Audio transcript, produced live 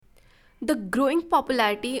The growing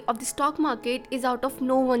popularity of the stock market is out of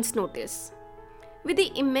no one's notice. With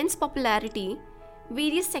the immense popularity,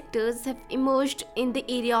 various sectors have emerged in the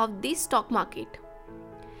area of the stock market.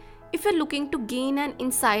 If you're looking to gain an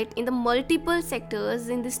insight in the multiple sectors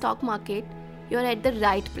in the stock market, you're at the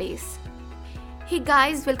right place. Hey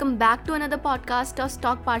guys, welcome back to another podcast of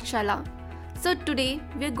Stock Pathshala. So today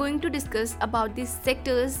we are going to discuss about these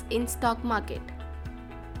sectors in stock market.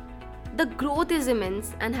 The growth is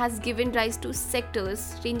immense and has given rise to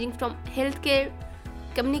sectors ranging from healthcare,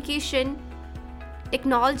 communication,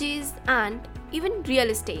 technologies, and even real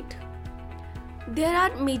estate. There are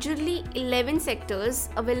majorly 11 sectors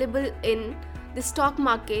available in the stock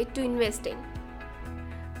market to invest in.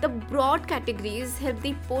 The broad categories help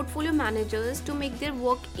the portfolio managers to make their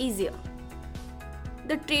work easier.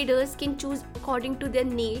 The traders can choose according to their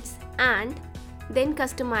needs and then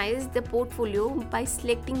customize the portfolio by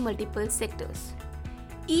selecting multiple sectors.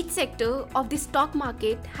 Each sector of the stock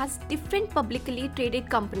market has different publicly traded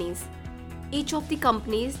companies. Each of the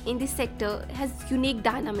companies in this sector has unique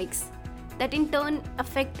dynamics that in turn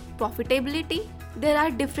affect profitability. There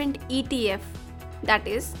are different ETF, that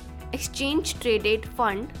is, exchange traded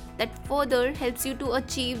fund, that further helps you to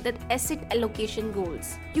achieve the asset allocation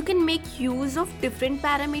goals. You can make use of different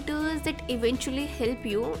parameters that eventually help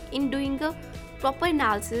you in doing a proper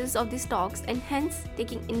analysis of the stocks and hence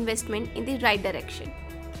taking investment in the right direction.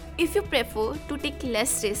 If you prefer to take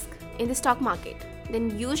less risk in the stock market,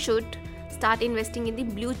 then you should start investing in the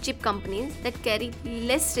blue chip companies that carry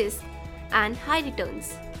less risk and high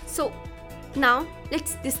returns. So now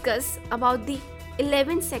let's discuss about the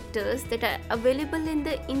 11 sectors that are available in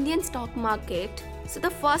the Indian stock market. So the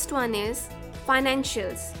first one is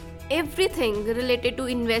financials. Everything related to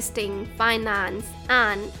investing, finance,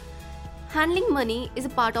 and handling money is a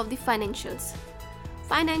part of the financials.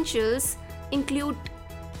 Financials include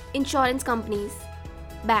insurance companies,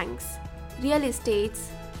 banks, real estates,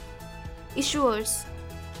 issuers,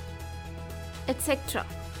 etc.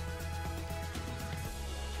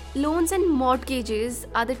 Loans and mortgages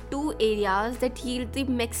are the two areas that yield the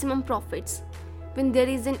maximum profits when there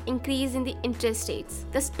is an increase in the interest rates.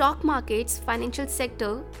 The stock market's financial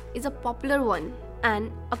sector is a popular one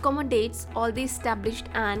and accommodates all the established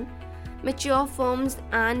and mature firms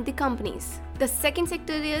and the companies. The second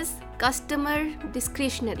sector is customer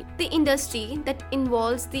discretionary. The industry that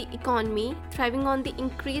involves the economy thriving on the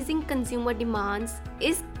increasing consumer demands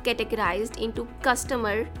is categorized into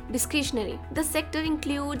customer discretionary. The sector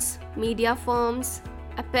includes media firms,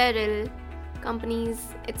 apparel companies,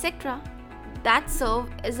 etc. that serve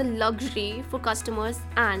as a luxury for customers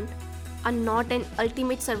and are not an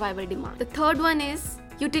ultimate survival demand. The third one is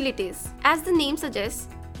utilities. As the name suggests,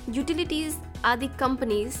 utilities are the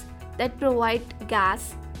companies that provide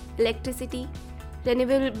gas, electricity,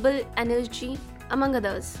 renewable energy, among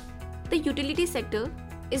others. The utility sector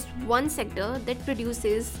is one sector that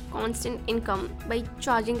produces constant income by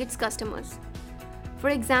charging its customers. For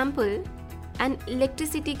example, an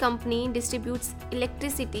electricity company distributes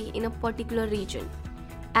electricity in a particular region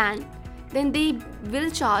and then they will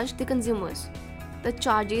charge the consumers. The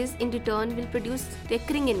charges in return will produce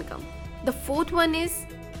recurring income. The fourth one is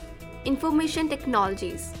information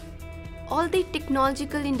technologies. All the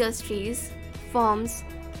technological industries, firms,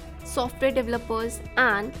 software developers,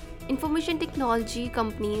 and information technology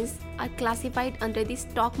companies are classified under the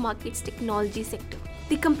stock market's technology sector.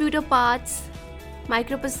 The computer parts,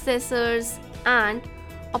 microprocessors, and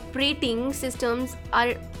operating systems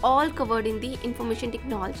are all covered in the information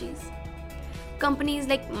technologies. Companies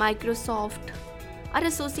like Microsoft are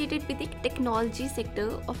associated with the technology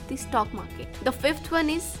sector of the stock market. The fifth one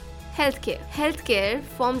is healthcare. Healthcare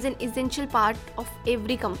forms an essential part of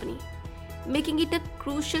every company, making it a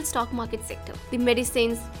crucial stock market sector. The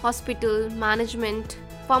medicines, hospital, management,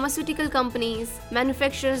 pharmaceutical companies,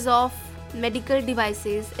 manufacturers of medical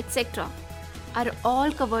devices, etc. are all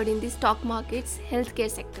covered in the stock market's healthcare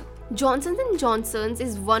sector. Johnson & Johnson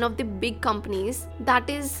is one of the big companies that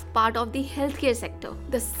is part of the healthcare sector.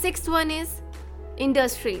 The sixth one is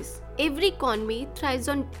industries. Every economy thrives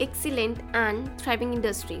on excellent and thriving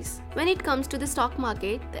industries. When it comes to the stock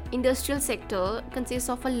market, the industrial sector consists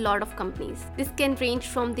of a lot of companies. This can range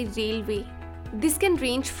from the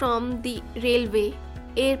railway,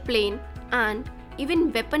 airplane, and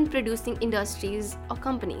even weapon producing industries or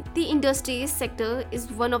companies. The industries sector is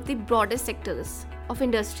one of the broadest sectors of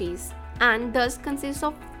industries and thus consists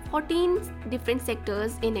of 14 different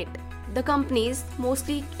sectors in it. The companies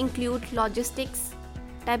mostly include logistics,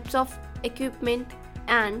 types of equipment,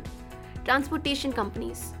 and transportation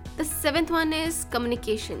companies. The seventh one is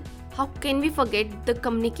communication. How can we forget the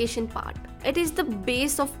communication part? It is the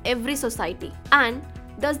base of every society, and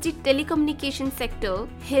thus the telecommunication sector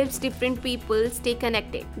helps different people stay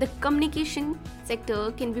connected. The communication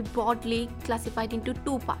sector can be broadly classified into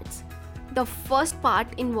two parts. The first part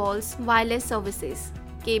involves wireless services,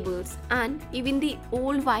 cables, and even the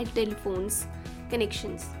old wired telephones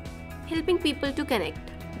connections, helping people to connect.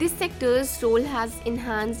 This sector's role has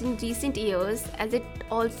enhanced in recent years as it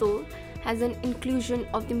also has an inclusion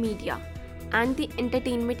of the media and the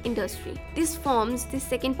entertainment industry. This forms the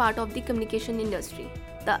second part of the communication industry.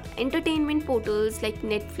 The entertainment portals like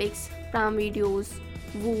Netflix, Prime Videos,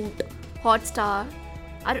 Voot, Hotstar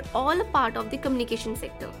are all a part of the communication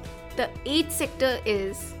sector. The eighth sector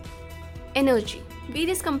is energy.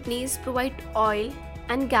 Various companies provide oil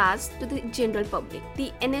and gas to the general public.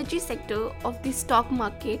 The energy sector of the stock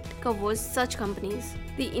market covers such companies.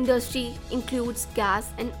 The industry includes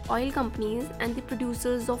gas and oil companies and the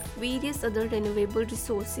producers of various other renewable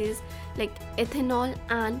resources like ethanol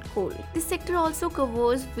and coal. This sector also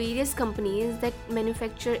covers various companies that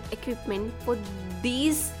manufacture equipment for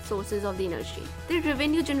these sources of the energy. The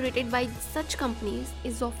revenue generated by such companies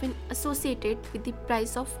is often associated with the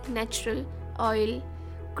price of natural oil,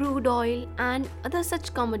 crude oil, and other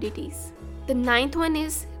such commodities. The ninth one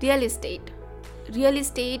is real estate. Real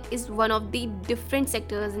estate is one of the different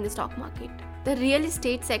sectors in the stock market. The real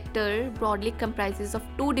estate sector broadly comprises of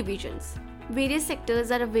two divisions. Various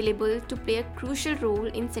sectors are available to play a crucial role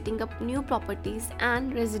in setting up new properties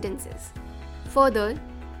and residences. Further,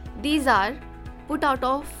 these are put out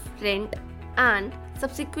of rent and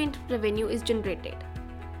subsequent revenue is generated.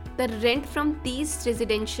 The rent from these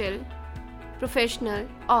residential, professional,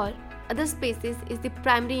 or other spaces is the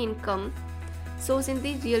primary income source in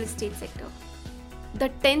the real estate sector. The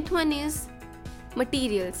 10th one is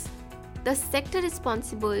materials. The sector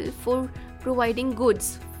responsible for providing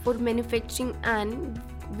goods for manufacturing and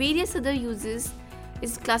various other uses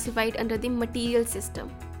is classified under the material system.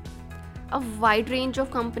 A wide range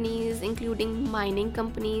of companies including mining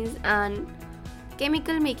companies and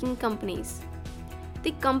chemical making companies.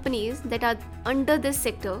 The companies that are under this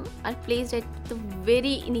sector are placed at the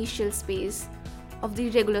very initial phase of the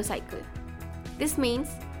regular cycle. This means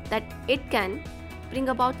that it can bring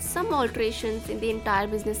about some alterations in the entire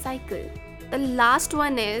business cycle. The last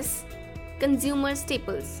one is consumer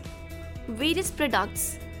staples. Various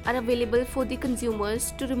products are available for the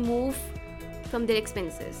consumers to remove from their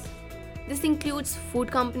expenses. This includes food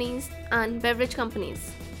companies and beverage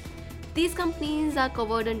companies. These companies are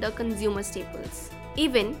covered under consumer staples.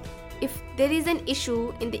 Even if there is an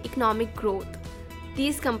issue in the economic growth,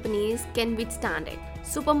 these companies can withstand it.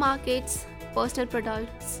 Supermarkets, personal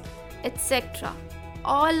products, etc.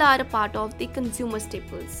 all are a part of the consumer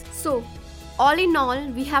staples. So, all in all,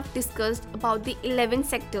 we have discussed about the 11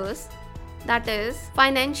 sectors, that is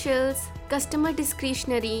financials, customer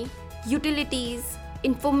discretionary, utilities,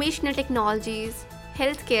 informational technologies,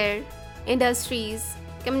 healthcare, industries,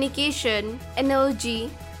 communication, energy,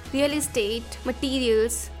 real estate,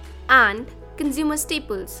 materials, and consumer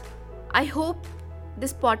staples. I hope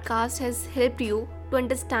this podcast has helped you to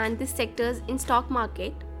understand these sectors in stock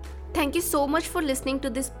market. Thank you so much for listening to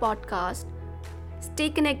this podcast. Stay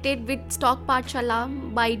connected with Stock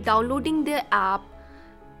Pathshala by downloading their app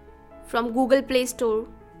from Google Play Store.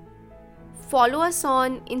 Follow us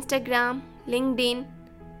on Instagram, LinkedIn,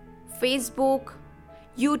 Facebook,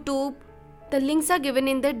 YouTube. The links are given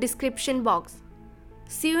in the description box.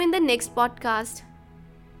 See you in the next podcast.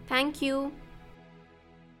 Thank you.